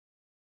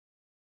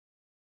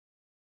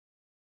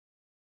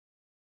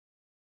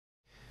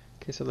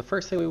Okay, so the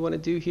first thing we want to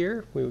do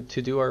here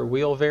to do our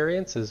wheel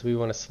variants is we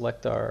want to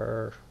select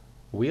our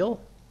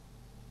wheel.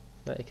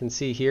 Now you can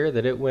see here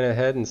that it went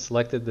ahead and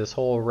selected this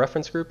whole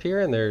reference group here,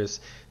 and there's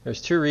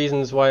two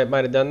reasons why it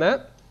might have done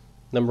that.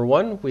 Number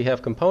one, we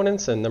have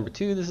components, and number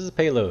two, this is a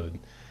payload.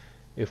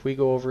 If we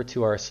go over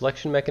to our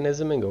selection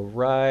mechanism and go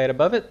right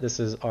above it, this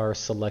is our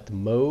select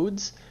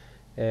modes.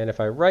 And if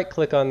I right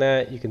click on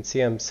that, you can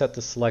see I'm set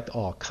to select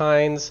all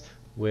kinds,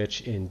 which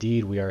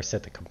indeed we are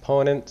set to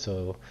component.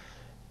 So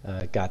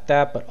got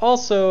that, but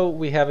also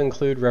we have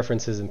include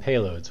references and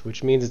payloads,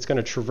 which means it's going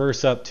to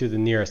traverse up to the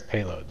nearest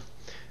payload.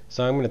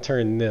 So I'm going to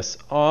turn this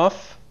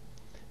off,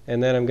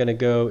 and then I'm going to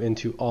go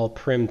into all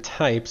prim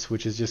types,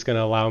 which is just going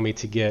to allow me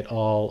to get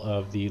all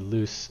of the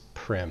loose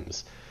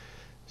prims.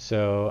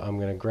 So I'm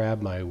going to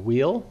grab my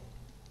wheel,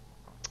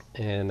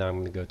 and I'm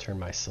going to go turn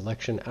my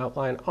selection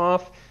outline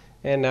off,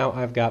 and now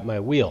I've got my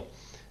wheel.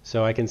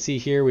 So I can see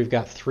here we've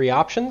got three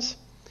options.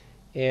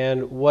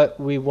 And what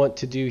we want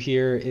to do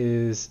here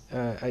is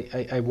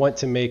I want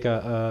to make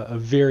a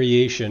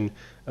variation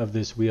of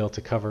this wheel to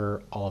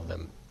cover all of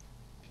them.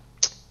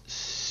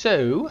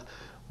 So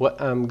what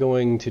I'm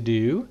going to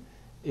do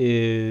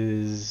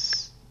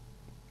is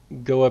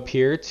go up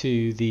here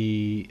to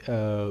the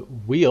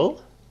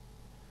wheel,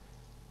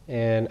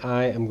 and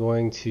I am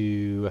going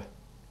to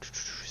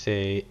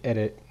say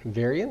edit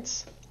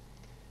variants.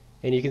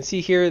 And you can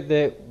see here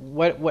that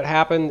what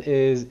happened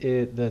is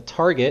the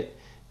target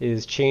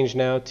is changed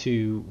now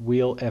to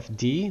wheel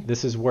FD.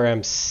 This is where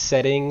I'm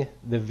setting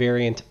the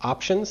variant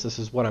options. This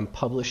is what I'm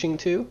publishing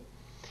to.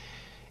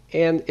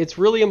 And it's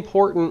really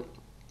important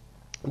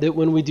that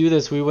when we do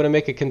this, we want to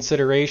make a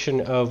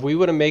consideration of, we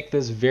want to make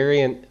this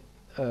variant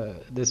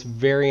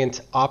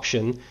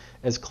option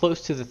as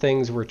close to the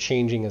things we're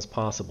changing as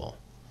possible.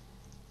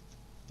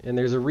 And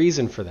there's a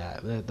reason for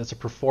that. That's a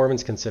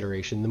performance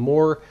consideration. The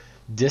more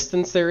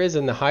distance there is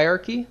in the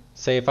hierarchy,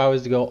 say if I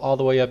was to go all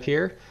the way up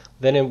here,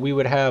 then we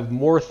would have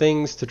more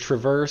things to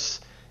traverse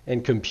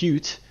and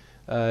compute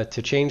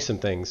to change some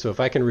things. So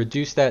if I can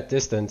reduce that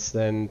distance,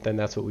 then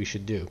that's what we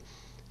should do.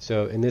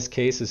 So in this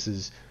case, this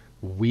is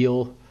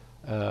wheel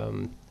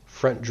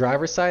front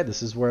driver side.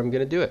 This is where I'm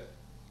going to do it.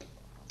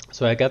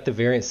 So I got the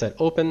variant set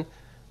open.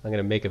 I'm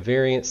going to make a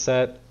variant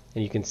set,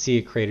 and you can see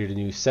it created a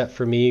new set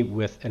for me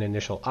with an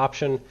initial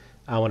option.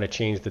 I want to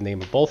change the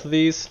name of both of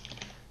these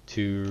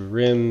to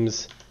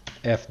rims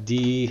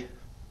FD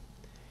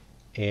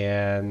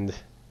and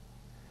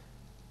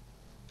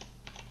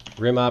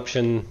rim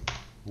option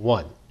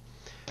 1.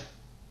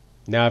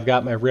 Now I've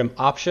got my rim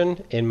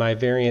option in my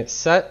variant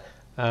set.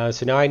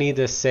 So now I need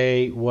to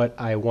say what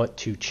I want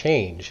to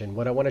change. And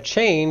what I want to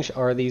change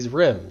are these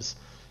rims.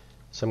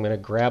 So I'm going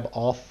to grab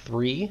all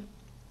three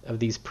of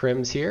these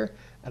prims here,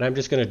 and I'm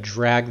just going to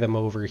drag them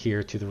over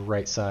here to the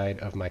right side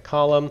of my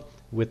column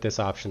with this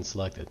option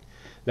selected.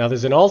 Now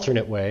there's an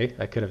alternate way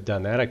I could have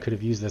done that. I could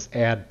have used this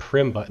add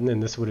prim button,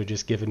 and this would have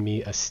just given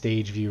me a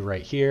stage view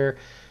right here,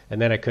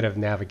 and then I could have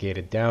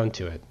navigated down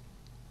to it.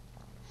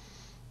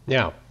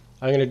 Now,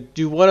 I'm going to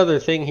do one other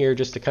thing here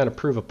just to kind of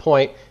prove a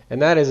point,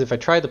 and that is if I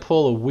tried to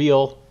pull a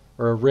wheel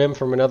or a rim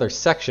from another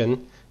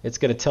section, it's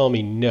going to tell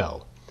me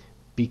no.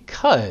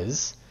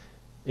 Because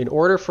in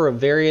order for a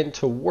variant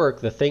to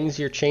work, the things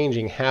you're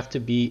changing have to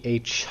be a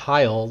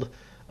child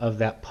of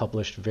that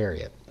published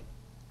variant.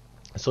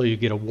 So you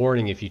get a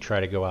warning if you try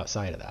to go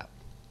outside of that.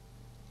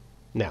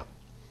 Now,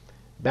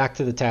 back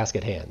to the task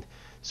at hand.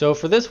 So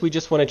for this, we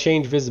just want to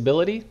change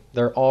visibility.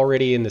 They're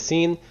already in the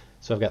scene.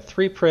 So I've got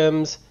three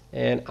prims,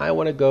 and I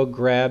want to go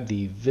grab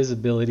the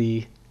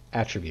visibility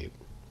attribute.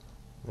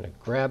 I'm going to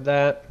grab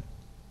that.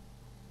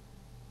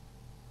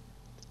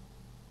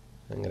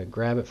 I'm going to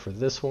grab it for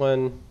this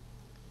one,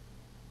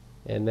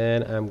 and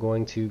then I'm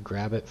going to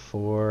grab it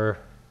for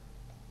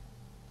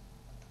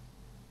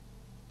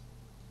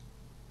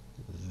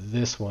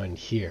this one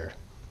here.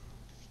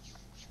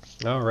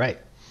 All right.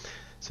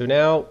 So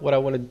now what I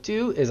want to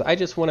do is I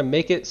just want to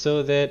make it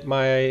so that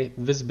my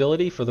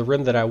visibility for the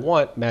rim that I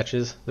want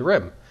matches the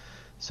rim.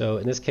 So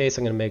in this case,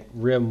 I'm going to make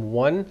rim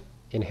 1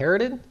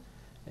 inherited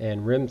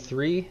and rim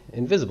 3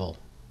 invisible.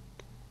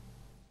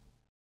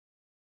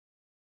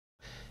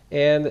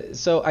 And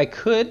so I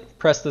could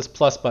press this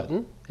plus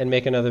button and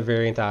make another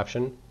variant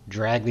option,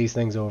 drag these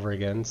things over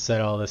again,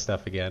 set all this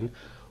stuff again.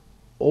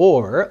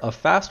 Or a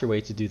faster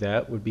way to do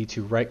that would be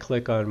to right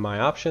click on my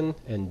option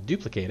and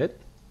duplicate it,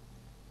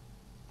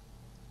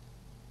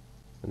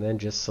 and then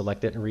just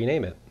select it and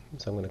rename it.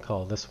 So I'm going to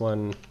call this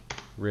one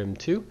rim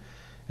 2.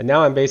 And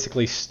now I'm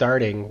basically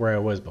starting where I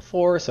was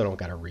before, so I don't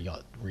got to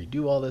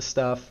redo all this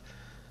stuff.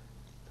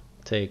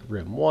 Take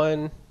rim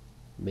 1,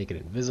 make it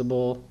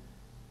invisible,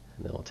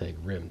 and then we'll take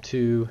rim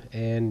 2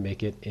 and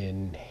make it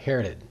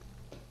inherited.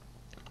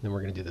 Then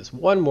we're going to do this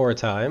one more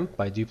time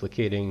by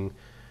duplicating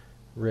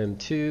rim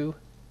 2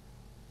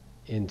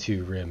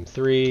 into rim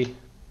 3.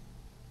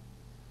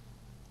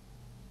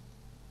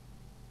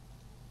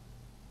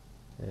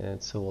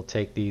 And so we'll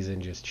take these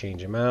and just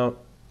change them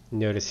out.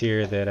 Notice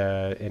here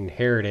that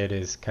inherited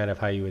is kind of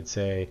how you would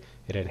say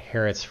it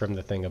inherits from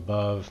the thing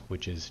above,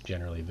 which is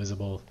generally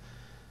visible.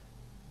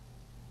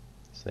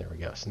 So there we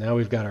go. So now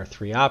we've got our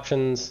three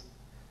options,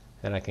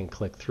 and I can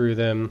click through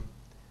them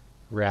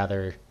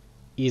rather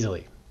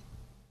easily.